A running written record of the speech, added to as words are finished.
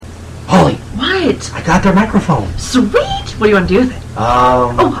Holly. What? I got their microphone. Sweet! What do you want to do with it?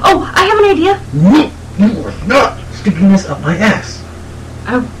 Oh, I have an idea. No, you are not sticking this up my ass.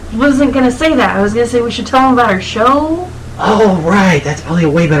 I wasn't going to say that. I was going to say we should tell them about our show. Oh, right. That's probably a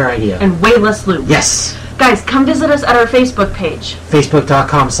way better idea. And way less lube. Yes. Guys, come visit us at our Facebook page.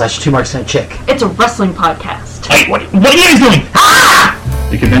 Facebook.com/2marksandchick. It's a wrestling podcast. Hey, what are you guys doing? Ah!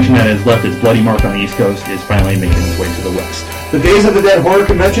 The convention that has left its bloody mark on the East Coast is finally making its way to the West. The Days of the Dead Horror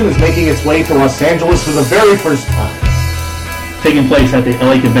Convention is making its way to Los Angeles for the very first time. Taking place at the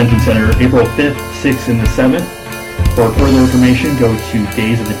LA Convention Center April 5th, 6th, and the 7th. For further information, go to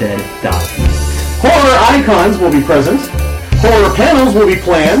daysofthedead.net. Horror icons will be present. Horror panels will be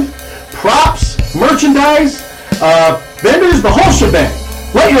planned. Props, merchandise, vendors, the whole shebang.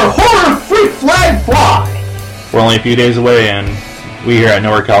 Let your horror freak flag fly. We're only a few days away, and we here at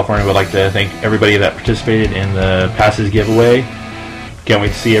Nowhere, California would like to thank everybody that participated in the passes giveaway. Can't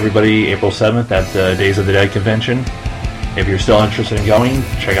wait to see everybody April 7th at the Days of the Dead convention. If you're still interested in going,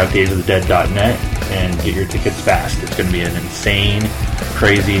 check out daysofthedead.net and get your tickets fast. It's going to be an insane,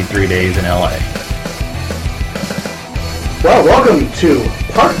 crazy 3 days in LA. Well, welcome to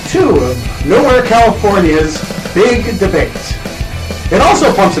part 2 of Nowhere, California's Big Debate. It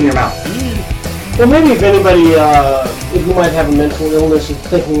also pumps in your mouth. Well, maybe if anybody who might have a mental illness is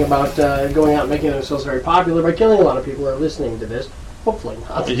thinking about going out and making themselves very popular by killing a lot of people who are listening to this, hopefully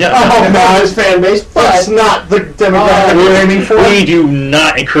not. Yeah. I hope not his fan base, but That's not the demographic we're aiming for. We do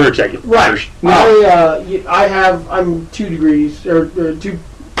not encourage that. right. No. I'm 2 degrees or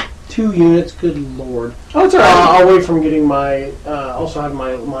 2 units. Good lord. Oh, it's all right. Away from getting my also have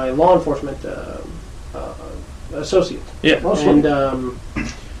my law enforcement associate. Yeah. And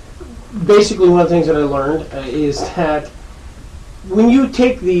basically, one of the things that I learned is that when you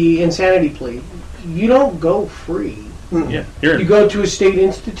take the insanity plea, you don't go free. Yeah. You're You go to a state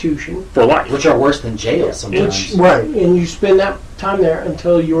institution, for life. Which are worse than jail sometimes. Right. and you spend that time there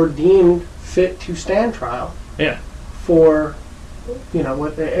until you're deemed fit to stand trial Yeah. for,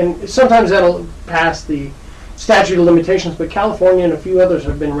 what. And sometimes that'll pass the statute of limitations. But California and a few others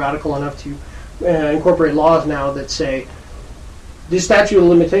have been radical enough to incorporate laws now that say the statute of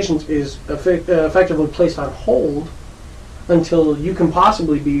limitations is effectively placed on hold until you can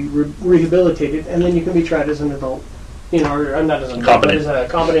possibly be rehabilitated, and then you can be tried as an adult, or not as an adult, but as a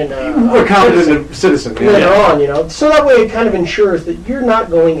competent We're competent citizen. later on, So that way it kind of ensures that you're not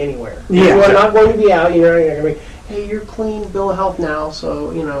going anywhere. Yeah. You are not going to be out. You're not going to be, hey, you're clean, bill of health now,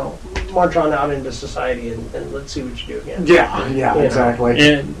 so, march on out into society and let's see what you do again. Yeah, exactly.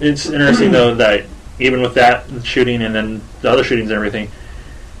 And it's interesting, though, that even with that shooting and then the other shootings and everything,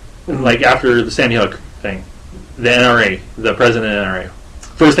 like after the Sandy Hook thing, the NRA, the president of the NRA,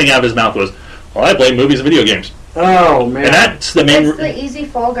 first thing out of his mouth was, well, I blame movies and video games. Oh, man. And that's the main... It's the easy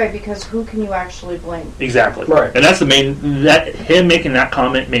fall guy because who can you actually blame? Exactly. Right. And that's the main... Him making that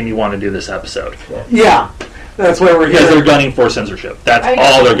comment made me want to do this episode. Yeah. That's why we're Because here. they're gunning for censorship. That's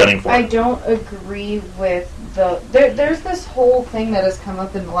all they're gunning for. I don't agree with the... There's this whole thing that has come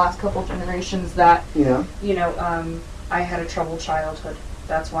up in the last couple generations that, Yeah. I had a troubled childhood.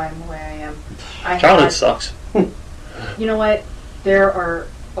 That's why I'm the way I am. Childhood sucks. You know what? There are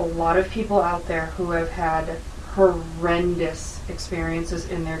a lot of people out there who have had horrendous experiences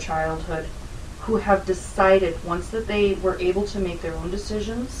in their childhood who have decided once that they were able to make their own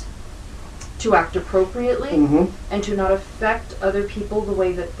decisions to act appropriately and to not affect other people the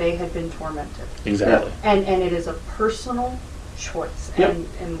way that they had been tormented. Exactly. And it is a personal choice. Yep.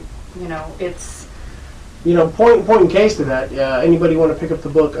 And it's... Point in case to that, anybody want to pick up the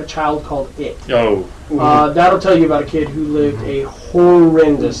book A Child Called It? Oh. That'll tell you about a kid who lived a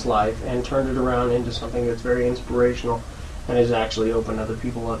horrendous life and turned it around into something that's very inspirational and has actually opened other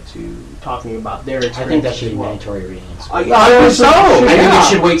people up to talking about their experiences. I think that should be as well. mandatory readings. I think so. I think Yeah. it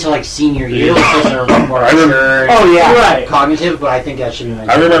should wait till like senior year, because they're a little more mature Oh, yeah. Right. cognitive, but I think that should be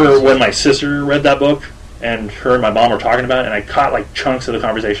mandatory. I remember when my sister read that book and her and my mom were talking about it, and I caught like chunks of the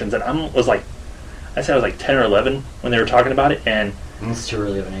conversations, and I was like 10 or 11 when they were talking about it, and It's too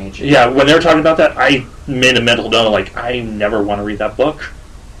early of an age. yeah, when they were talking about that, I made a mental note, like, I never want to read that book.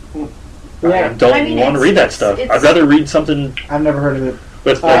 I Yeah. don't want to read that stuff. I'd rather read something I've never heard of it.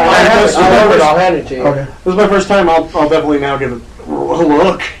 with... I'll hand it to you. Okay. This is my first time. I'll definitely now give it a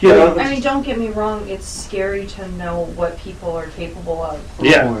look. I mean, don't get me wrong, it's scary to know what people are capable of.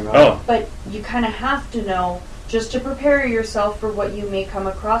 yeah. Oh my God. Oh. But you kind of have to know just to prepare yourself for what you may come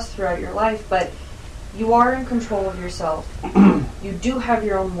across throughout your life. But you are in control of yourself. You do have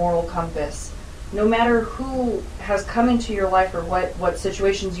your own moral compass. No matter who has come into your life or what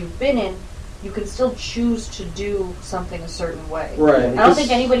situations you've been in, you can still choose to do something a certain way. Right. I don't think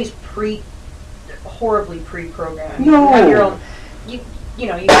anybody's horribly pre-programmed. No. You have your own, you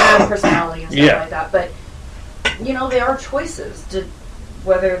know, you have your own personality and stuff Yeah. like that, but you know, they are choices.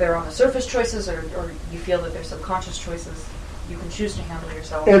 Whether they're on the surface choices or you feel that they're subconscious choices, you can choose to handle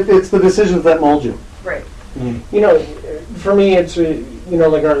yourself. It's the decisions that mold you. Right. You know, for me, it's you know,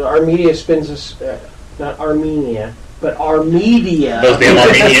 like our media spins us, not Armenia, but our media. Those damn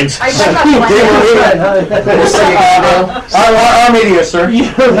Armenians. I got Our media, sir.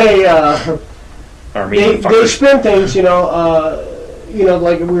 You know, Armenian they fuckers. spin things. You know,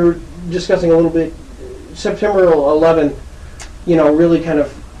 like we were discussing a little bit. September 11th, you know, really kind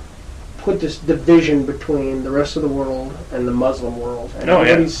of put this division between the rest of the world and the Muslim world. And Oh,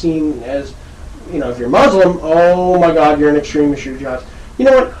 yeah. everybody's seen as, you know, if you're Muslim, oh my God, you're an extremist, you're jihadist. You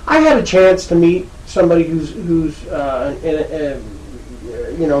know what? I had a chance to meet somebody who's you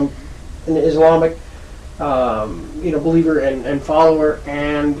know, an Islamic, you know, believer and follower,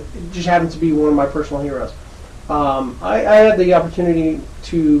 and it just happens to be one of my personal heroes. I had the opportunity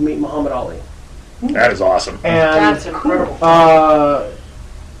to meet Muhammad Ali. That is awesome. And That's incredible.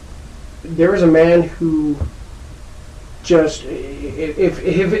 there is a man who just, if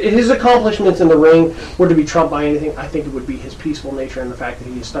his accomplishments in the ring were to be trumped by anything, I think it would be his peaceful nature and the fact that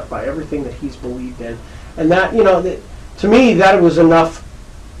he is stuck by everything that he's believed in. And that, you know, to me, that was enough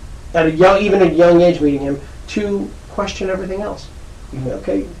at even at a young age meeting him to question everything else.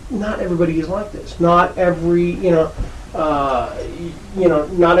 Okay, not everybody is like this. Not every, not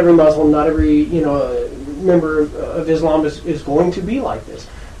every Muslim, not every, member of Islam is going to be like this.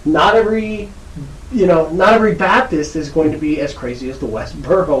 Not every Baptist is going to be as crazy as the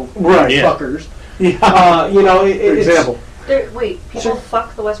Westboro fuckers. Yeah. Example. People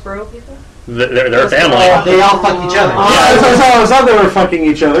fuck the Westboro people? Their family. They all fuck each other. I thought they were fucking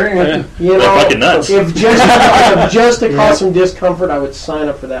each other. Yeah. You They're know, fucking nuts. If just to cause some discomfort, I would sign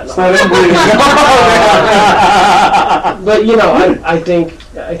up for that. But I think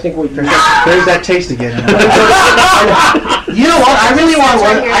what you There's that taste again. You know what? I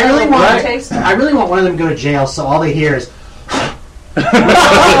really want one of them to go to jail, so all they hear is.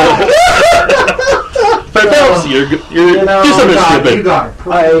 But you're do something stupid. You got it.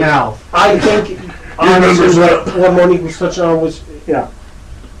 Perfect mouth. I think honestly what Monique was touching on was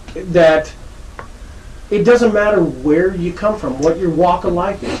that it doesn't matter where you come from, what your walk of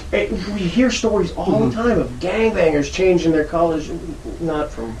life is. We hear stories all the time of gangbangers changing their college, not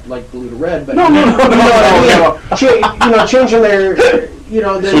from like blue to red, but changing their their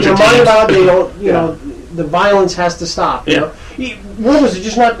mind about they don't the violence has to stop. You know? What was it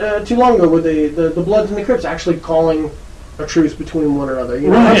just not too long ago with the Bloods and the Crips actually calling a truce between one another?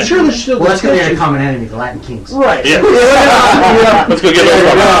 I'm sure there's still. Well, that's because they had a common enemy, the Latin Kings. Right. Yeah. Let's go get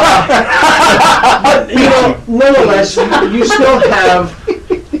those. But nonetheless, you still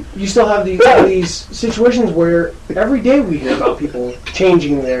have these situations where every day we hear about people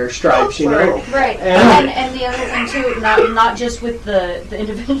changing their stripes. Right. And the other thing too, not just with the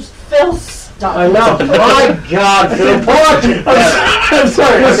individuals. Phil, stop. I know. My God, Phil. I'm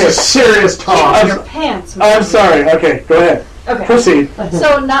sorry. This is serious talk. Your pants. I'm sorry. Okay, go ahead. Okay. Proceed.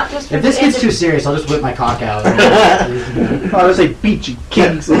 So not just for If this gets too serious, I'll just whip my cock out. I say beat you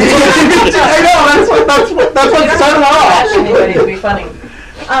kings. I know. That's what started off. Anybody would be funny.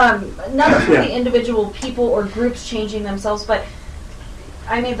 Not just for the individual people or groups changing themselves, but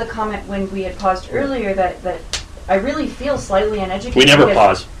I made the comment when we had paused earlier that I really feel slightly uneducated. We never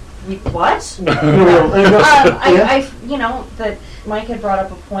pause. What? That Mike had brought up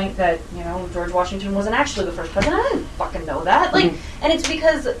a point that, George Washington wasn't actually the first president. I didn't fucking know that. And it's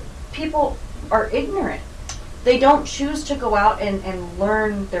because people are ignorant. They don't choose to go out and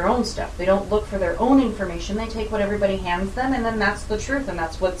learn their own stuff. They don't look for their own information. They take what everybody hands them, and then that's the truth, and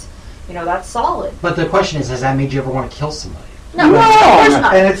that's what's, that's solid. But the question is, has that made you ever want to kill somebody? No, of course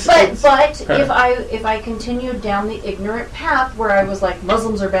not. And but if I continued down the ignorant path where I was like,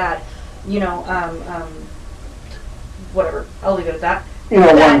 Muslims are bad, whatever, I'll leave it at that.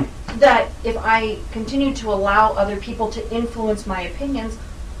 That if I continued to allow other people to influence my opinions,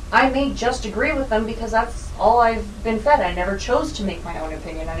 I may just agree with them because that's all I've been fed. I never chose to make my own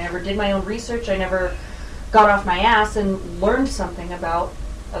opinion. I never did my own research. I never got off my ass and learned something about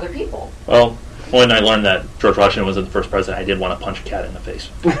other people. Well, when I learned that George Washington wasn't the first president, I did want to punch a cat in the face.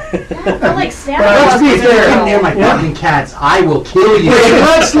 But like Santa Let's Claus be was fair. there. Come near my fucking cats, I will kill you.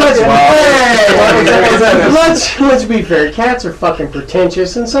 Let's be fair. Cats are fucking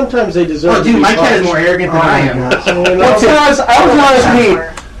pretentious, and sometimes they deserve. Oh, to be dude, my cat is punched. more arrogant than I am. Well, see, I was honest meat,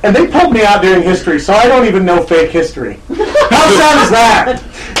 and they pulled me out during history, so I don't even know fake history. How sad is that?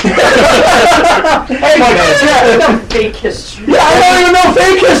 Hey, No fake history. yeah, I don't even know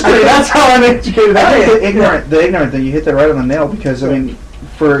fake history. That's how uneducated I I am. think the ignorant thing, you hit that right on the nail, because I mean,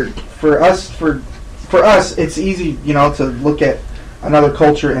 for us, it's easy, you know, to look at another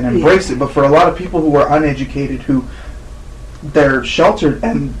culture and embrace it. But for a lot of people who are uneducated, who they're sheltered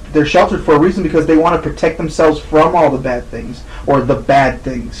for a reason, because they want to protect themselves from all the bad things, or the bad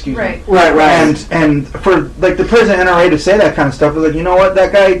things. Excuse me. Right. Right. And for like the president NRA to say that kind of stuff, is like, you know what,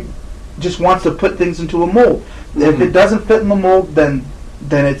 that guy just wants to put things into a mold. If it doesn't fit in the mold, then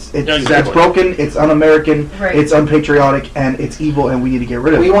it's Exactly. broken, it's un-American, Right. it's unpatriotic, and it's evil, and we need to get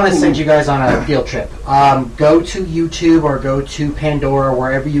rid of We it. want to send you guys on a field trip. Go to YouTube or go to Pandora,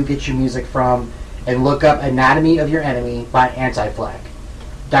 wherever you get your music from, and look up Anatomy of Your Enemy by Anti-Flag.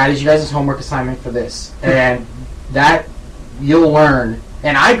 That is you guys' homework assignment for this. And that you'll learn.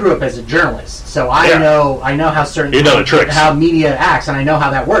 And I grew up as a journalist, so I Yeah. know how certain You know the tricks. how media acts, and I know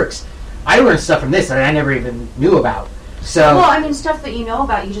how that works. I learned stuff from this that I never even knew about. So Well, I mean, stuff that you know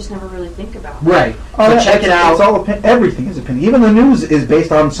about, you just never really think about. right, Oh, so yeah, check it out. It's all everything is opinion. Even the news is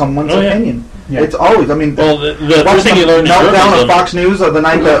based on someone's Oh, yeah. opinion. Yeah. It's always. I mean, Well, the watching first thing you learn in meltdown of journalism. Fox News the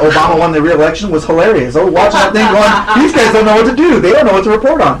night that Obama won the re-election was hilarious. Oh, watching that thing going, these guys don't know what to do. They don't know what to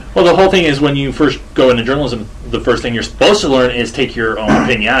report on. Well, the whole thing is when you first go into journalism, the first thing you're supposed to learn is take your own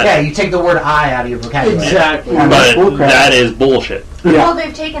opinion out of Yeah, it. you take the word "I" out of your vocabulary. Exactly. Yeah. That's But bullcrap. that is bullshit. Well,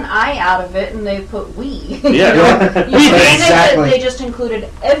 they've taken I out of it and they've put we. Yeah. You We know, think. Exactly. They just included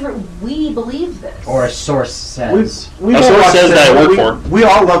we believe this. Or a source says. We A all source watched says it. that I work we, for. We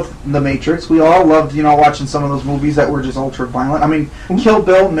all loved The Matrix. We all loved, watching some of those movies that were just ultra violent. I mean, Kill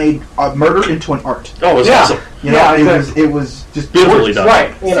Bill made murder into an art. Oh, it was Yeah. awesome. It was just Beautifully done.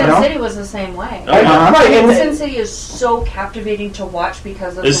 Right. You Sin know? City was the same way. Oh, yeah. Right, And and- Sin City is so captivating to watch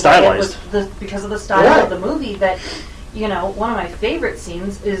because of It's the way it stylized. was because of the style Right. of the movie. That one of my favorite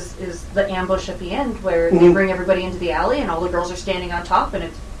scenes is the ambush at the end where they Mhm. bring everybody into the alley and all the girls are standing on top and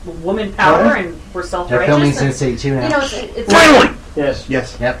it's woman power and we're They're self-righteous. filming Sin and, City 2 now. it's Finally! Yes.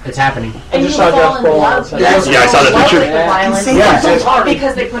 Yes. Yep, it's happening. and I you just saw fall Jeff in Goldblum love. outside. you Yeah, I saw fall that in love picture. with the violence Yeah.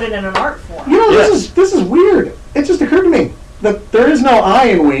 because they put it in an art form. You know, Yes. this is weird. It just occurred to me that there is no I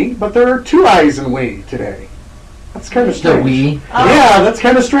in we, but there are two I's in we today. That's kind of The strange. we. Yeah, that's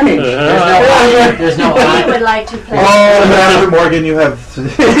kind of strange. There's no I. There's no We I. would like to play. Oh, Mr. Morgan, you have.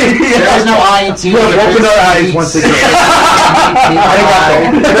 There's no I in You have opened our eyes once again.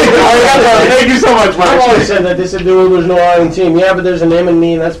 Thank you so much, I've always Mike. said that there's no I in team. Yeah, but there's an M in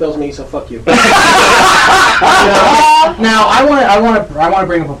me, and that spells me, so fuck you. Now I want to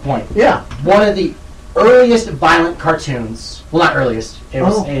bring up a point. Yeah. One of the earliest violent cartoons. Well, not earliest. It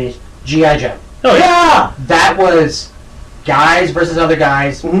was a G.I. Joe. Oh, yeah. That was guys versus other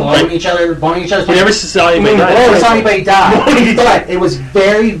guys blowing each other's. You never saw anybody I die. never saw anybody die. But it was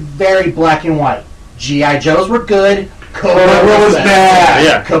very, very black and white. G.I. Joes were good. Cobra was bad.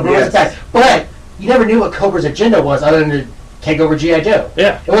 Yeah. Cobra was bad. But you never knew what Cobra's agenda was other than to take over G.I. Joe.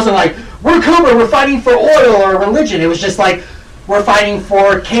 Yeah. It wasn't like, we're Cobra, we're fighting for oil or religion. It was just like, we're fighting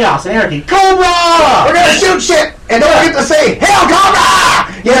for chaos and anarchy. Cobra! We're gonna shoot shit and don't get to say "Hell,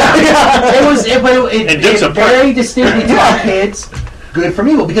 Cobra!" Yeah. And Duke's it a very distinctly taught kids good from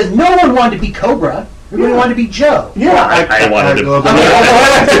evil because no one wanted to be Cobra. Everyone wanted to be Joe. Yeah. I wanted to. Oh,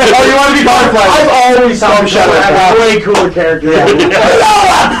 you want to be Firefly? I've always thought Shadow Shadow had Guy. a way cooler character. But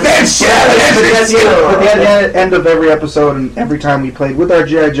at the end of every episode and every time we played with our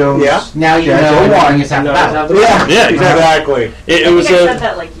G.I. Joes, Yeah. Now you G.I. know Joe everything won. is half No, about. it's Yeah, exactly. Exactly. It I was think I said a.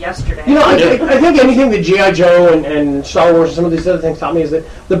 that like yesterday. You know, I think anything that G.I. Joe and Star Wars and some of these other things taught me is that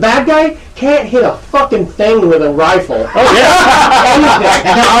the bad guy can't hit a fucking thing with a rifle. Oh, yeah. Anything.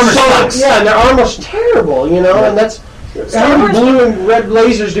 And their armor sucks. Yeah, and their armor's terrible, and that's how many blue and red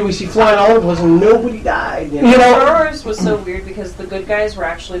lasers do we see flying all over the place and nobody died? You know? Star Wars was so weird because the good guys were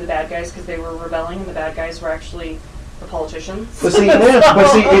actually the bad guys because they were rebelling, and the bad guys were actually the politicians. But see,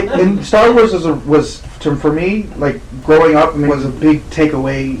 in Star Wars was for me, like growing up, was a big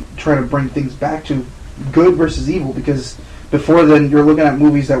takeaway trying to bring things back to good versus evil, because before then you're looking at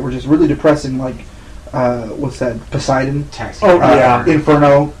movies that were just really depressing, like what's that, Poseidon, Taxi. Oh, yeah.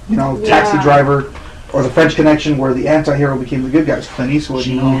 Inferno, Taxi Yeah. Driver, or the French Connection, where the anti-hero became the good guys, Clint Eastwood,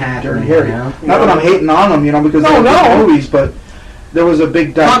 Gene Dirty Hackman, Harry. yeah. Not that I'm hating on them, because No, they're good no. movies, but there was a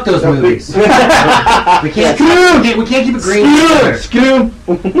big Fuck those a big- movies. we can't keep it green. together.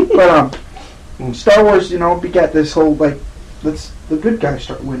 Scoob. But Star Wars, begat this whole let's the good guys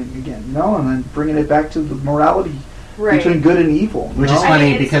start winning again, and then bringing it back to the morality between good and evil. Which is I funny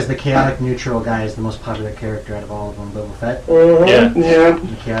mean, it's- because the chaotic neutral guy is the most popular character out of all of them, Boba Fett. Yeah. Yeah.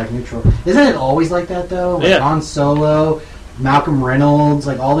 The chaotic neutral. Isn't it always like that though? Like Yeah. Han Solo, Malcolm Reynolds,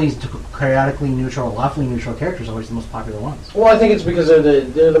 like all these chaotically neutral, lawfully neutral characters are always the most popular ones. Well, I think it's because they're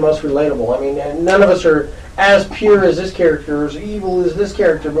the most relatable. I mean, and none of us are as pure as this character, or as evil as this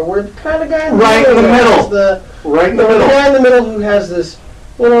character, but we're the kind of guy in the Right in the middle. The guy in the middle who has this,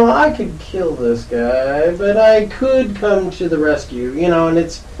 I could kill this guy, but I could come to the rescue, and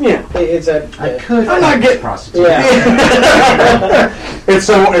it's that. I could. I'm not getting prostitute. Yeah. It's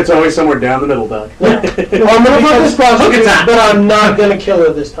always somewhere down the middle, Doug. Well, I'm going to fuck this prostitute, but I'm not going to kill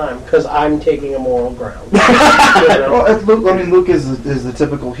her this time because I'm taking a moral ground. Well, Luke is the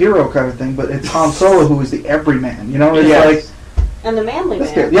typical hero kind of thing, but it's Han Solo who is the everyman. It's like And the manly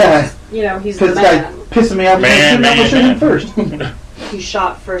this man. guy, yeah. He's the Because this guy man. pissing me off. Man. Shoot him first. He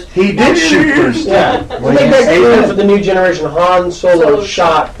shot first. He did shoot first. Yeah. To make that clear for the new generation, Han Solo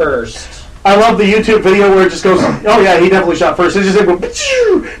shot first. I love the YouTube video where it just goes, oh yeah, he definitely shot first. It's just like,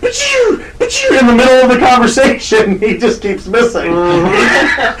 ba-choo, ba-choo, ba-choo, in the middle of the conversation. He just keeps missing.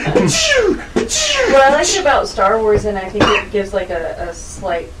 Ba-choo, ba-choo. What I like about Star Wars, and I think it gives like a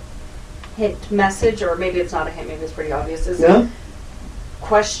slight hint message, or maybe it's not a hint, maybe it's pretty obvious, is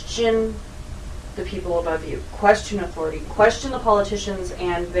question the people above you, question authority, question the politicians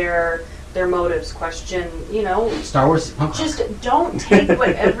and their motives, question, Star Wars. just don't take what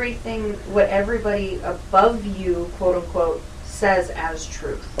everybody above you, quote unquote, says as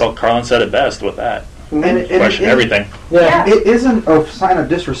truth. Well, Carlin said it best with that. And Question everything. Yeah. It isn't a sign of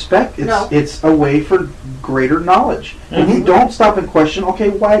disrespect. It's a way for greater knowledge. If you don't stop and question, okay,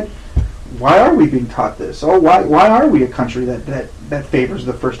 why are we being taught this? Oh, why are we a country that favors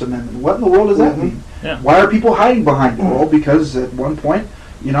the First Amendment? What in the world does that mean? Yeah. Why are people hiding behind it? Well, because at one point,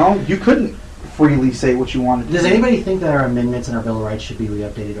 you couldn't freely say what you wanted to. Does anybody think that our amendments and our Bill of Rights should be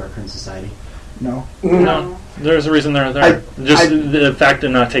re-updated to our current society? No. No, there's a reason they're there. The fact to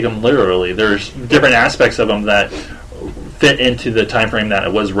not take them literally. There's different aspects of them that fit into the time frame that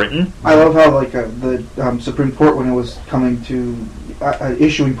it was written. I love how the Supreme Court, when it was coming to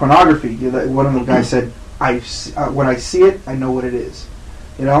issuing pornography, one of the guys said, when I see it, I know what it is.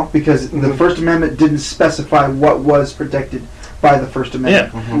 Because the First Amendment didn't specify what was protected by the First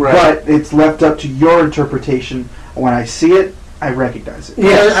Amendment. Yeah. Right. But it's left up to your interpretation. When I see it, I recognize it.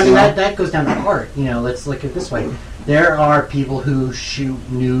 Yeah, I mean that goes down to art. Let's look at it this way. There are people who shoot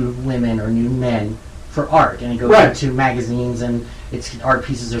nude women or nude men for art, and it goes into magazines and it's art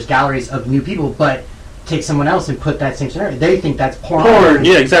pieces. There's galleries of nude people, but take someone else and put that same scenario. They think that's porn.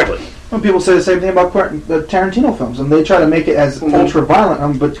 Yeah, exactly. When people say the same thing about the Tarantino films, and they try to make it as ultra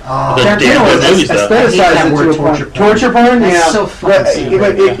violent, but Tarantino has aestheticized it to a point. Torture porn? Yeah, so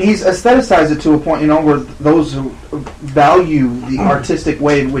fucking he's aestheticized it to a point, where those who value the artistic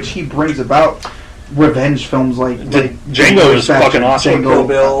way in which he brings about revenge films like Django is fucking awesome. Django,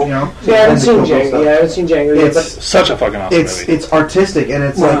 Bill. Yeah, I haven't seen Django. Yeah, I haven't seen Django yet. But Such a fucking awesome movie. It's artistic, and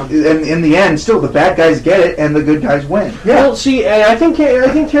it's and in the end, still the bad guys get it, and the good guys win. Yeah. Well, see, and I think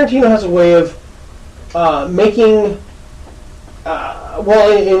Tarantino has a way of making,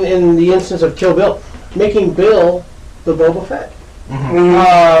 in the instance of Kill Bill, making Bill the Boba Fett.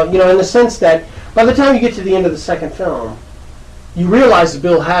 Mm-hmm. In the sense that by the time you get to the end of the second film, you realize that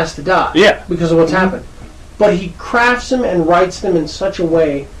Bill has to die. Yeah. Because of what's happened. But he crafts them and writes them in such a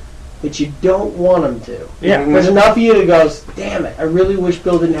way that you don't want him to. Yeah. There's enough of you that goes, damn it, I really wish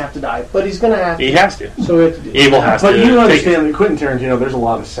Bill didn't have to die. But he's going to have to. He has to. So we have to do it. Evil has But to. you understand that Quentin Tarantino, there's a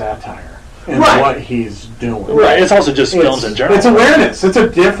lot of satire in what he's doing. Right. It's also just films in general. It's awareness. It's a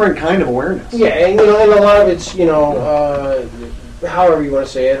different kind of awareness. Yeah, and and a lot of it's however you want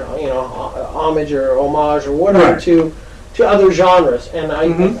to say it, homage or homage or whatever to other genres, and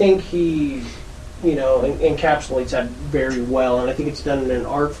I think he encapsulates that very well, and I think it's done in an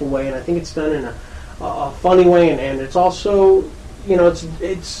artful way, and I think it's done in a funny way, and it's also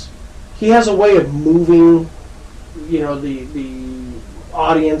it's he has a way of moving the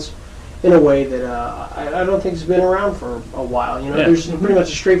audience in a way that I don't think has been around for a while. There's pretty much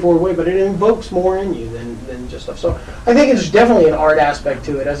a straightforward way, but it invokes more in you than just stuff. So I think there's definitely an art aspect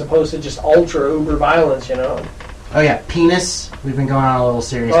to it, as opposed to just ultra uber violence. Oh yeah, penis. We've been going on a little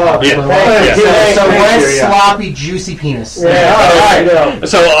serious. Oh, topic. yeah. So what's sloppy, juicy penis? Yeah, all right.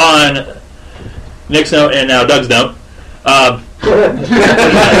 So on Nick's note and now Doug's note, I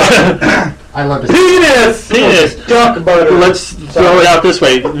love this. penis. Duck butter. Let's throw it out this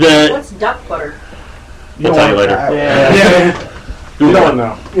way. What's duck butter? We'll tell you later. Yeah. You don't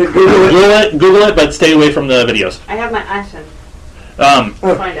know. Google it, but stay away from the videos. I have my iPhone.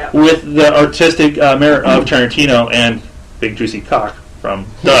 Find out. With the artistic merit of Tarantino and Big Juicy Cock from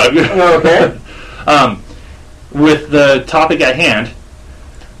Doug. Okay. With the topic at hand,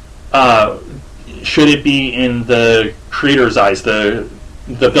 should it be in the creator's eyes, the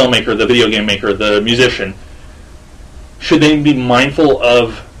filmmaker, the video game maker, the musician? Should they be mindful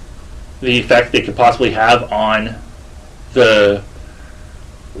of the effect they could possibly have on the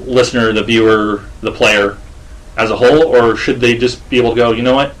listener, the viewer, the player as a whole, or should they just be able to go, you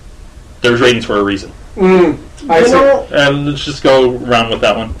know what, there's ratings for a reason? I see. And let's just go around with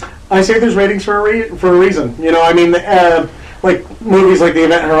that one. I say there's ratings for a reason. You know, I mean, like movies like the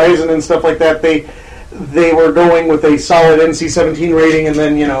Event Horizon and stuff like that, they were going with a solid NC-17 rating, and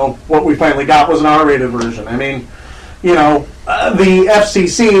then, you know, what we finally got was an R-rated version. I mean, you know, the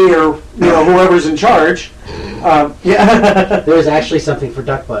FCC or, you know, whoever's in charge, yeah. There's actually something for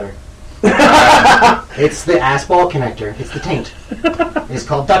duck butter. It's the ass ball connector. It's the taint. It's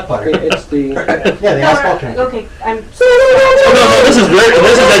called duck butter. It's the Yeah, the ass ball connector. Okay, I'm. No, this is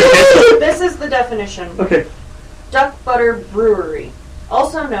educational. This is the definition. Okay. Duck Butter Brewery,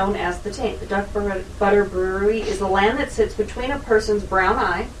 also known as the Taint. The Duck Butter Brewery is the land that sits between a person's brown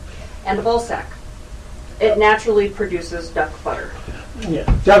eye and a ballsack. It naturally produces duck butter. Yeah,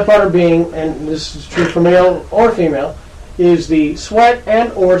 duck butter being, and this is true for male or female, is the sweat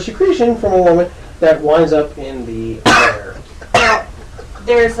and or secretion from a woman that winds up in the air. Now,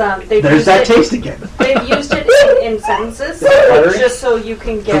 there's There's that taste again. They've used it in sentences just so you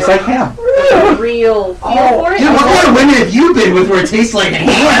can get Tastes like ham. a real feel for it. Dude, what kind of women have you been with where it tastes like ham?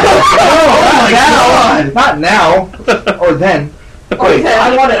 Oh, not now. Or then. Wait,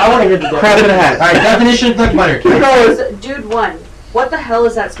 I want to hear the crap in a hat. Alright, definition of duck butter. Dude 1, what the hell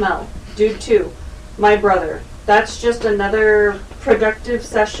is that smell? Dude 2, my brother. That's just another productive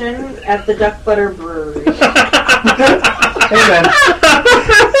session at the Duck Butter Brewery. Amen.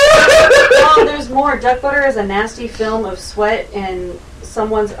 Oh, there's more. Duck butter is a nasty film of sweat and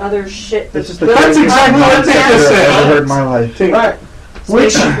someone's other shit. This is the That's exactly what they just said. I've ever heard in my life. Right.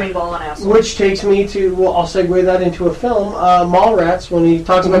 Which between ball and asshole. Which takes me to, well, I'll segue that into a film, Mallrats, when he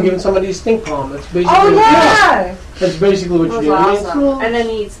talks about giving somebody a stink palm. That's basically Oh yeah, that's basically what that you was do. awesome. And then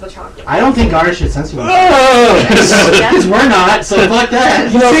he eats the chocolate. I don't think ours should censor them. Yeah. Because we're not, so fuck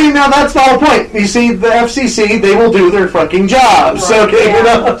that. You know, see, now that's the whole point. You see, the FCC, they will do their fucking jobs. Right. Okay, you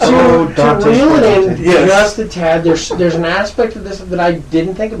know? Oh, To Dante's reel it in Project. Yes. just a tad, there's an aspect of this that I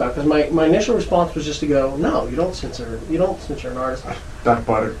didn't think about, because my initial response was just to go, no, you don't censor an artist. Duck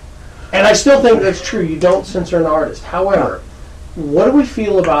butter. And I still think that's true. You don't censor an artist. However, what do we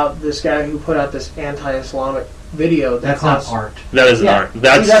feel about this guy who put out this anti-Islamic video? That's not art. That isn't Yeah. art. See,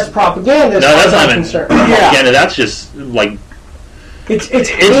 that's propaganda. no, As far that's as I'm not concerned. propaganda. That's just like It's it's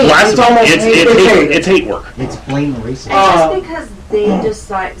almost blasphemy. hate. It's hate work. It's blatant racism. And just because they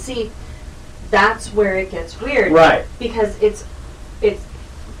decide, see, that's where it gets weird, Right. Because it's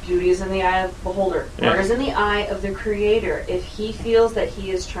beauty is in the eye of the beholder. Yeah. Art is in the eye of the creator. If he feels that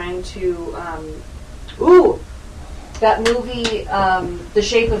he is trying to, that movie, The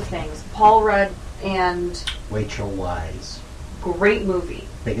Shape of Things, Paul Rudd and Rachel Wise. great movie.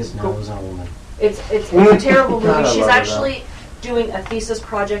 Biggest nose on a woman. It's a terrible movie. God, I She's love it, actually doing a thesis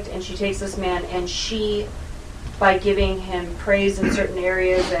project, and she takes this man, and she, by giving him praise in certain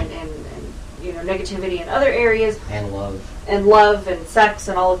areas and you know, negativity in other areas, And love. and love and sex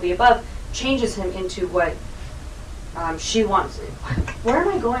and all of the above, changes him into what she wants. Where am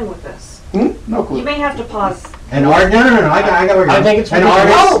I going with this? No You clue. may have to pause. An art? No. I got where you're I going. think it's an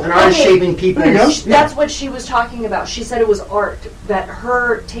because- artist. An artist okay. shaping people. There you go. That's what she was talking about. She said it was art. That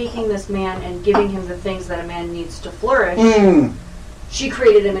her taking this man and giving him the things that a man needs to flourish, she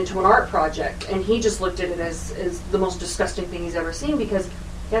created him into an art project. And he just looked at it as the most disgusting thing he's ever seen because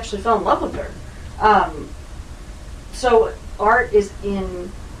he actually fell in love with her. So art is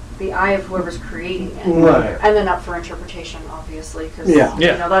in the eye of whoever's creating it. Right. And then up for interpretation, obviously, because Yeah.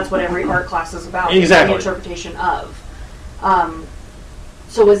 Yeah. you know that's what every art class is about. Exactly. The interpretation of.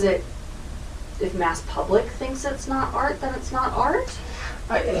 So is it? If mass public thinks it's not art, then it's not art.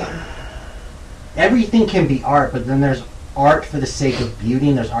 Everything can be art, but then there's art for the sake of beauty,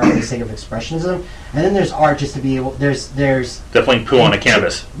 and there's art for the sake of expressionism, and then there's art just to be able. There's Definitely poo on a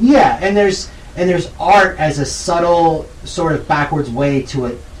canvas. yeah, and there's art as a subtle sort of backwards way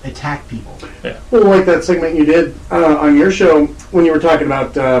to attack people. Well, like that segment you did on your show when you were talking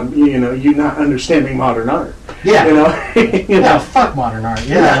about, you know, you not understanding modern art. Yeah. You know? You Yeah, know? fuck modern art.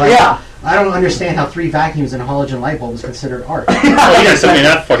 Yeah, Yeah, like, yeah. I don't understand how 3 vacuums and a halogen light bulb is considered art. Well, you guys sent me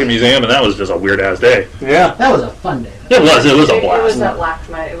that fucking museum, and that was just a weird ass day. Yeah. That was a fun day. It was a It was blast. that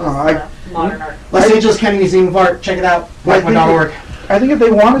LACMA. It was I- modern art. Los Angeles County Museum of Art. Check it out. Blackman.org. I think if they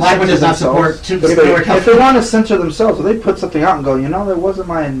want to Blackman censor does not support themselves, if they want to censor themselves, if they put something out and go, you know, that wasn't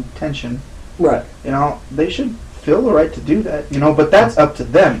my intention, Right. you know, they should feel the right to do that, you know, but that's up to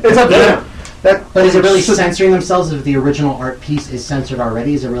them. It's up to them. But is it really censoring themselves if the original art piece is censored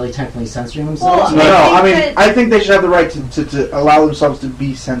already? Is it really technically censoring themselves? Well, I think they should have the right to allow themselves to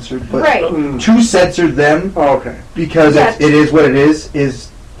be censored, but Right. to censor them Okay. because Yes. it is what it is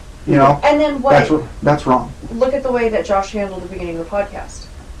you know, And then what? that's wrong. Look at the way that Josh handled the beginning of the podcast.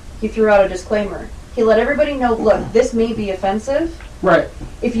 He threw out a disclaimer. He let everybody know, look, this may be offensive. Right.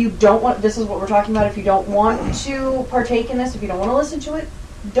 If you don't want, this is what we're talking about. If you don't want to partake in this, if you don't want to listen to it,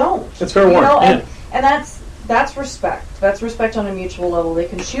 don't. That's fair You warning. know, Yeah. and that's respect. That's respect on a mutual level. They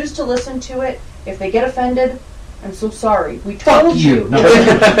can choose to listen to it. If they get offended, I'm so sorry. We told you. No. Turn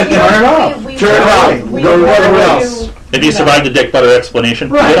it off. We, Turn it off. We Go to warned everyone you, else. If you survive the Dick Butter explanation,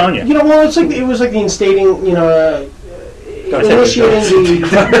 Right. good on you. You know, well, it was like the instating, Gotta take initiating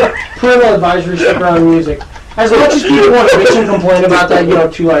the parental advisory around music. As much as people want to bitch and complain about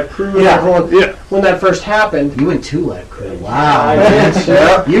that, Two Live Crew and everyone, when that first happened. You went 2 Live Crew. Wow. I did,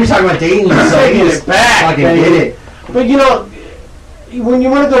 yeah. You were talking about dating yourself. Taking You it back, fucking baby. did it. But when you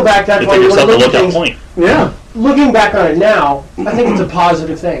want to go back that You far, think you want yourself to a look at lookout things. point. Yeah. Looking back on it now, I think it's a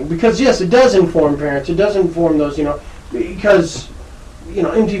positive thing because yes, it does inform parents. It does inform those, because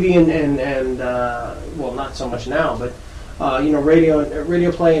MTV and well, not so much now, but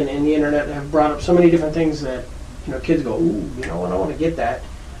radio play and the internet have brought up so many different things that kids go, ooh, I want to get that,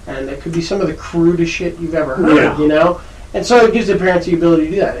 and it could be some of the crudest shit you've ever heard, And so it gives the parents the ability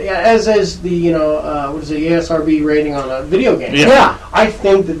to do that. Yeah, as is the ESRB rating on a video game. Yeah. I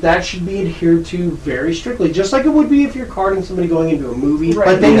think that should be adhered to very strictly, just like it would be if you're carding somebody going into a movie. Right.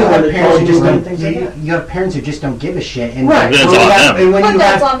 But then you have and parents who just and don't. things like that. You have parents who just don't give a shit. And Right. Then it's when on you have- them. and when But you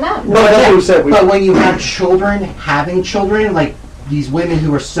that's have, on them. No, that's what we said. But when you have children having children, like these women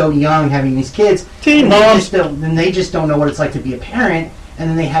who are so young having these kids, Teen and moms. they just don't know what it's like to be a parent, and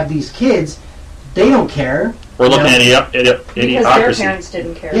then they have these kids, they don't care. We're looking at Because their idiocracy. parents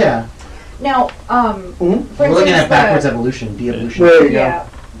didn't care. Yeah, Now, for we're instance, looking at backwards the, evolution, de-evolution. There you go. yeah.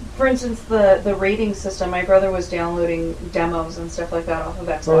 For instance, the rating system. My brother was downloading demos and stuff like that off of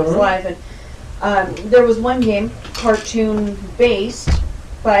Xbox Live, and there was one game, cartoon based,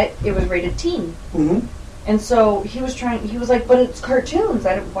 but it was rated teen. Mm-hmm. And so he was like, but it's cartoons.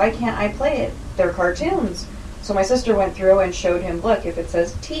 Why can't I play it? They're cartoons. So my sister went through and showed him, look, if it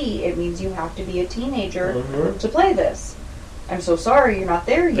says T, it means you have to be a teenager to play this. I'm so sorry, you're not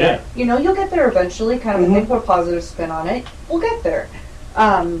there yet. Yeah. You'll get there eventually, kind of, they put a positive spin on it. We'll get there.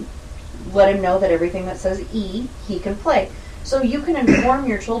 Let him know that everything that says E, he can play. So you can inform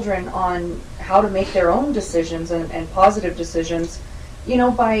your children on how to make their own decisions and positive decisions,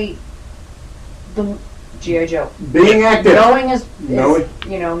 by the G.I. Joe. Being active. Knowing is Knowing.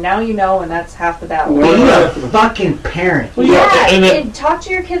 now you know, and that's half the battle. No. Be a fucking parent. Well, Yeah, and then- and talk to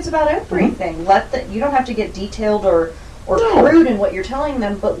your kids about everything. You don't have to get detailed or crude in what you're telling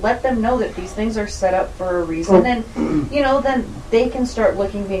them, but let them know that these things are set up for a reason. And then they can start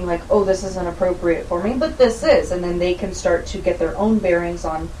being like, oh, this isn't appropriate for me, but this is, and then they can start to get their own bearings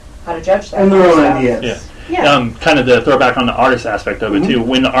on how to judge that. And their own stuff. ideas. Yeah. Yeah. Kind of to throw back on the artist aspect of it too.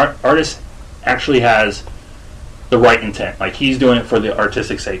 When the artist actually has the right intent, like he's doing it for the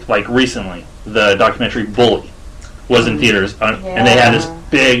artistic sake. Like recently, the documentary Bully was in theaters, and they had this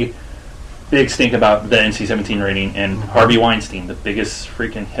big stink about the NC-17 rating and Harvey Weinstein, the biggest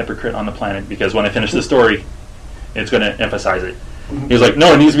freaking hypocrite on the planet. Because when I finish the story, it's going to emphasize it. He was like,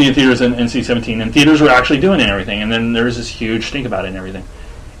 no, it needs to be in theaters in NC-17, and theaters were actually doing it and everything. And then there was this huge stink about it and everything.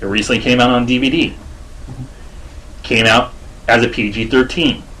 It recently came out on DVD. Came out as a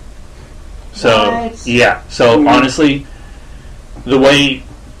PG-13. So, What? yeah. So, honestly, the way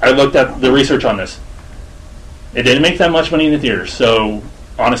I looked at the research on this, it didn't make that much money in the theaters. So,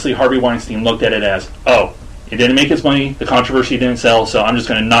 honestly, Harvey Weinstein looked at it as, oh, it didn't make its money, the controversy didn't sell, so I'm just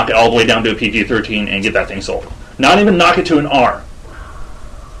going to knock it all the way down to a PG-13 and get that thing sold. Not even knock it to an R.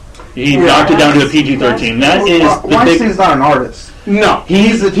 He knocked it down to a PG-13. That is the big... Weinstein's not an artist. No.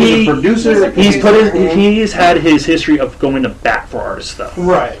 He's a producer. He's had his history of going to bat for artists, though.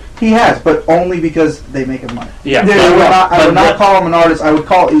 Right. He has, but only because they make him money. Yeah, I would not call him an artist. I would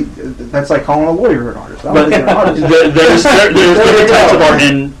call that's like calling a lawyer an artist. I don't think they're an artist. there's different types of art,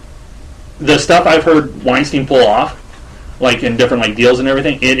 and the stuff I've heard Weinstein pull off, like in different like deals and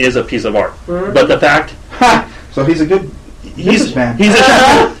everything, it is a piece of art. But the fact So he's a good businessman.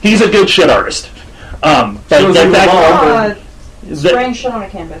 he's a good shit artist. But the fact, spraying shit on a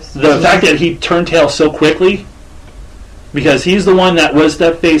canvas. the fact that he turned tail so quickly, because he's the one that was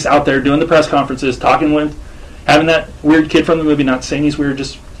that face out there doing the press conferences, talking with, having that weird kid from the movie, not saying he's weird,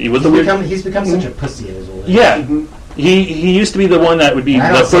 just he was the weird. He's become such a pussy at his old age. Yeah, he used to be the one that would be And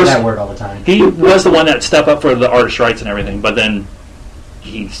I the don't say first. that word all the time. He was the one that stepped up for the artist rights and everything, but then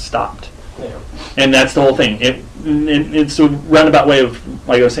he stopped. And that's the whole thing. It's a roundabout way of,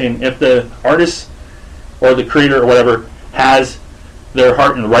 like I was saying, if the artist or the creator or whatever has their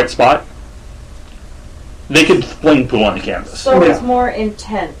heart in the right spot, they could fling poo on the canvas. So it's more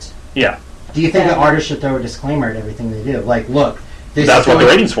intent. Yeah. Do you think the artist should throw a disclaimer at everything they do? Like, look, this That's is what the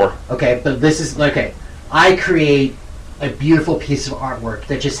going- rating's for. Okay, but this is okay. I create a beautiful piece of artwork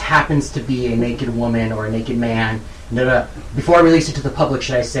that just happens to be a naked woman or a naked man. Before I release it to the public,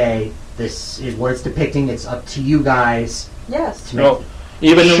 should I say this is what it's depicting? It's up to you guys Yes. to make. Well,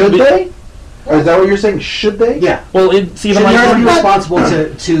 even Should they? Or is that what you're saying? Should they? Yeah. Well, it's even Should like the artist be responsible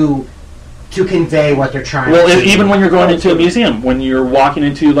to convey what they're trying well, to even when you're going into a museum, when you're walking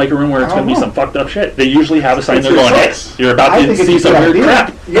into like a room where it's going to be some fucked up shit, they usually have a sign It's there your going, "Hey, choice. you're about I to think it's see a some good weird idea.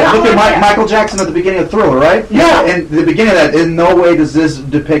 crap." Yeah. Look at Michael Jackson at the beginning of Thriller, right? Yeah. And the beginning of that, in no way does this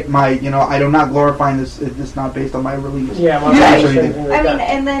depict my, I do not glorifying this. It's not based on my release. Yeah, my Yeah. or anything like I mean, that.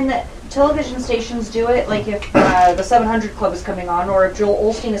 and then television stations do it. Like if the 700 Club is coming on, or if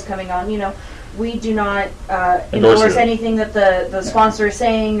Joel Osteen is coming on, we do not endorse it. anything that the sponsor is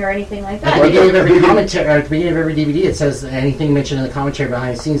saying or anything like At the that. beginning of every commentary, or at the beginning of every DVD, it says that anything mentioned in the commentary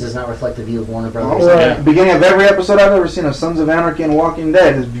behind the scenes does not reflect the view of Warner Brothers. Well, Right. at the beginning of every episode I've ever seen of Sons of Anarchy and Walking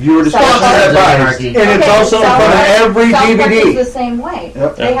Dead is viewer Sons discretion of advised. Anarchy. And it's also in front of every South Park is DVD. the same way.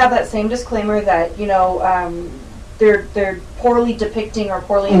 Yep. They have that same disclaimer that they're poorly depicting or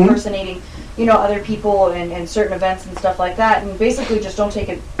poorly impersonating other people and certain events and stuff like that, and basically just don't take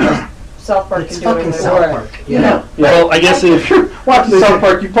it. South Park It's can do it. fucking if they South want. Park. Yeah. Well, I guess if You're watching South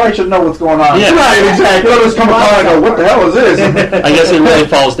Park, you probably should know what's going on. Yeah. Right, exactly. You don't just come along and go, what the hell is this? I guess it really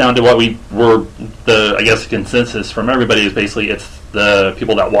falls down to what we were the consensus from everybody is basically it's the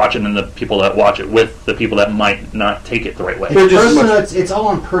people that watch it and the people that watch it with the people that might not take it the right way. It's, They're just personal, much- it's all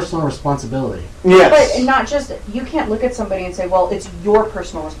on personal responsibility. Yes. But not just, you can't look at somebody and say, well, it's your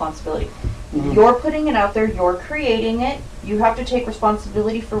personal responsibility. You're putting it out there, you're creating it, you have to take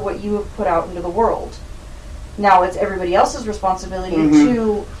responsibility for what you have put out into the world. Now it's everybody else's responsibility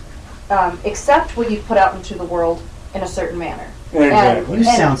to accept what you've put out into the world in a certain manner. Exactly. You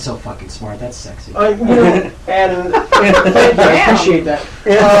sound so fucking smart. That's sexy. And thank you, I appreciate that.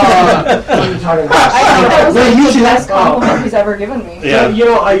 What are you talking about? I think that was Well, like you the should best have- compliment he's ever given me. Yeah.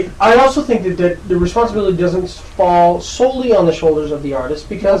 I also think that the responsibility doesn't fall solely on the shoulders of the artist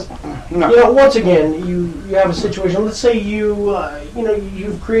because, once again, you have a situation. Let's say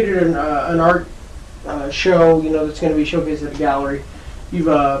you've created an art show, that's going to be showcased at a gallery. You've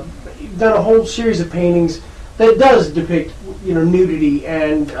done a whole series of paintings that does depict, nudity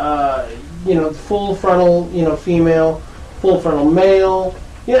and, full frontal, female, full frontal male,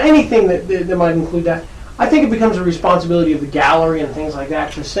 anything that might include that. I think it becomes a responsibility of the gallery and things like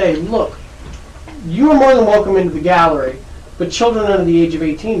that to say, look, you are more than welcome into the gallery, but children under the age of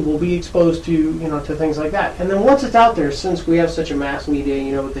 18 will be exposed to, to things like that. And then once it's out there, since we have such a mass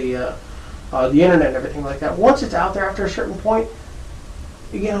media, with the internet and everything like that, once it's out there after a certain point,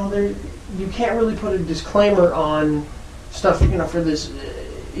 you can't really put a disclaimer on stuff, for this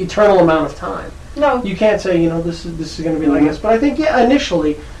eternal amount of time. No. You can't say, this is going to be like this. But I think,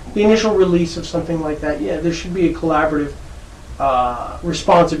 initially, the initial release of something like that, there should be a collaborative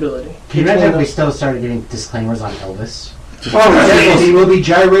responsibility. Can you imagine if we still started getting disclaimers on Elvis? Oh, He will be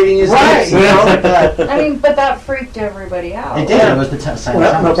gyrating his Right. hips, like that. I mean, but that freaked everybody out. It did. It was the sign of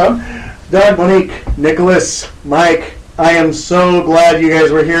Well, no times. problem. Doug, Monique, Nicholas, Mike, I am so glad you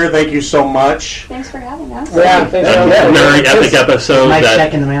guys were here. Thank you so much. Thanks for having us. Yeah, thanks for A very epic episode Mike that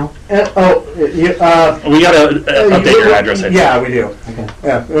check in the mail. we got to update your address. I think. Yeah, we do. Okay.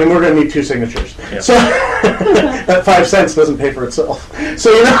 Yeah, and we're going to need 2 signatures. Yeah. So that 5 cents doesn't pay for itself.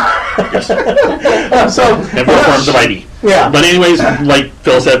 So so And 4 forms of ID. Yeah. But anyways, like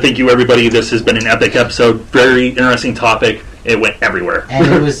Phil said, thank you everybody. This has been an epic episode. Very interesting topic. It went everywhere. And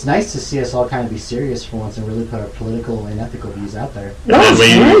it was nice to see us all kind of be serious for once and really put our political and ethical views out there. And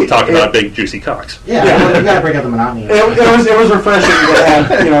then we great. talk about big juicy cocks. Yeah, Yeah. you gotta break up the monotony. it was refreshing to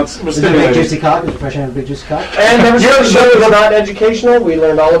have, it was Is it a big stimulating. juicy cock? Is it fresh and a big juicy cock? And never the show was not educational. We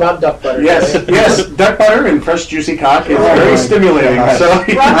learned all about duck butter. Yes, today. yes, duck butter and fresh juicy cock is Oh, very my stimulating. God. So I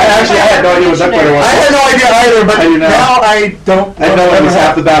had no idea what duck butter was. I had no idea either, but I do now. now I don't. I know it was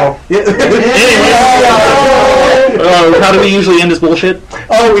half the battle. How do we usually end this bullshit?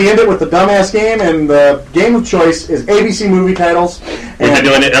 Oh, we end it with the dumbass game, and the game of choice is ABC movie titles. We've been And-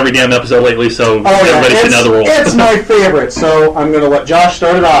 doing it every damn episode lately, so Oh, yeah, everybody should know the rules. it's my favorite, so I'm going to let Josh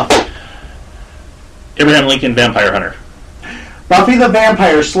start it off. Abraham Lincoln, Vampire Hunter. Buffy the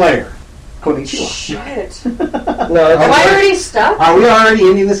Vampire Slayer. Konnichiwa. Shit. No, Am I already stuck? Are we already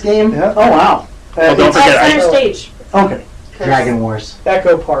ending this game? Yeah. Oh, wow. Oh, don't It's forget, center stage. Okay. Dragon Wars.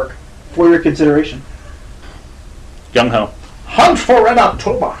 Echo Park. for your consideration. Gung Ho. Hunt for Red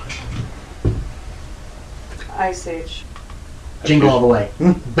October. Ice Age. Jingle all the way.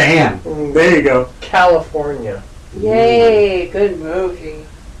 Bam. There you go. California. Yay, good movie.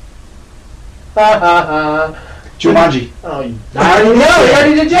 Ha ha ha. Jumanji. Oh, you I already did you it.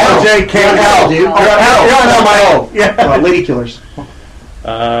 already did jail. LJ can't help, dude. You're on my own. Yeah. Lady Killers.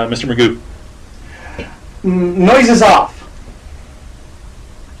 Mr. Magoo. Noises off.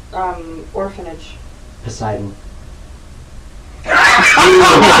 Orphanage. Poseidon. You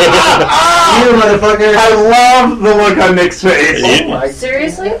motherfucker. I love the look on Nick's face. You- My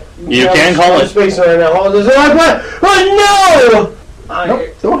Seriously? You can call it. Space right now. Oh, there's no!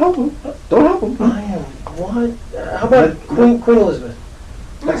 Nope, don't help him. Don't help him. I am what? How about Queen Elizabeth?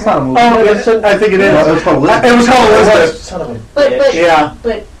 That's not a movie. Oh, yes, I think it is. No, it was called Elizabeth. It was called Elizabeth. Son of a But bitch. Yeah.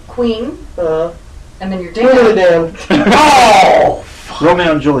 but Queen, and then you're Queen of the damn. damned. Oh!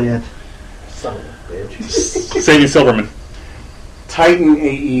 Romeo and Juliet. Son of a bitch. Sadie Silverman. Titan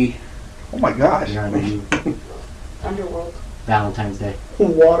AE. Oh my gosh. Underworld. Valentine's Day.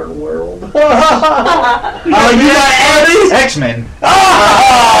 Waterworld. Oh, you got Eddie? X-Men.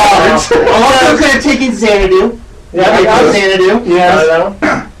 Also could have taken Xanadu. Yeah, I I was Xanadu. Yes.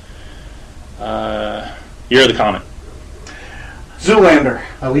 Year of the Comet. Zoolander.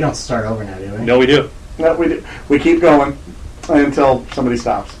 Oh, we don't start over now, do we? No, we do. No, we do. We keep going until somebody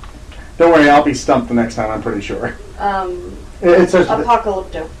stops. Don't worry, I'll be stumped the next time, I'm pretty sure. It's a,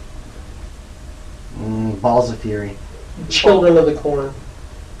 Apocalypto. Balls of Fury. Children of the Corn.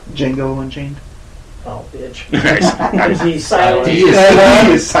 Django Unchained. Oh, bitch. Nice. Nice. He's silent. He He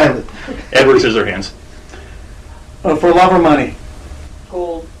is silent. Edward Scissorhands. For Love or Money.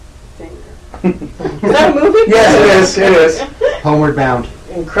 Goldfinger. Is that a movie? Yes, it is. Homeward Bound.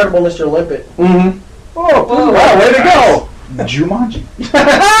 Incredible Mr. Limpet. Mm-hmm. Oh, Whoa. wow, way to go. Jumanji.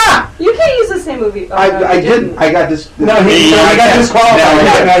 You can't use the same movie. Oh, no, I you didn't. I got this. No, he Yeah, got disqualified.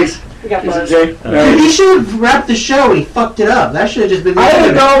 yeah. Nice. We got Is it buzzed. Jay? No. He should have wrapped the show and he fucked it up. That should have just been the I didn't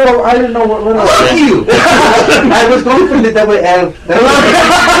end of it. know. I didn't know what. Fuck you! I was going for it that way.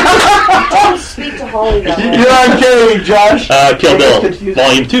 Don't speak to Holly that way. You're on K, Josh. Kill I Bill. get confused.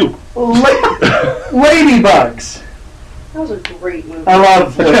 Volume 2. Ladybugs. That was a great movie. I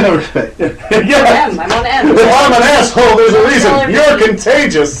love Respect. Yeah. I'm on M. If I'm an asshole, there's a reason. You're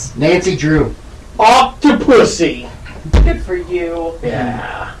contagious. Nancy Drew. Octopussy. Good for you.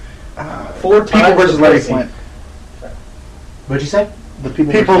 Yeah. 4 People versus Larry Pussy. Flint. What'd you say? The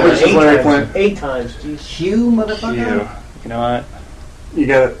People People versus versus Larry Flint. 8 times. Jeez. Hugh, motherfucker. You know what? You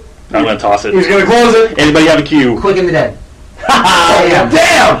got it. I'm going to toss He's it. gonna close it. Anybody have a cue? Quick and the Dead.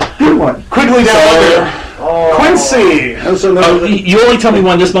 Damn! Good one. Quickly down there. Oh. Quincy. Oh, you only tell me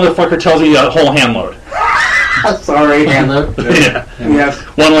when this motherfucker tells me a whole hand load. Sorry. Handler. Yeah. Yes.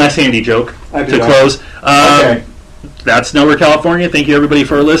 One last handy joke I do to that. close. Okay. That's Nowhere, California. Thank you, everybody,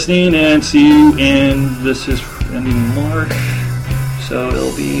 for listening, and see you in, this is ending March, so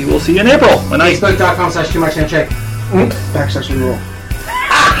we'll see you in April. When Facebook.com/TooMuchNetCheck. Backslash reroll.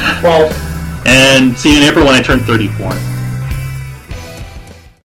 Well, and see you in April when I turn 34.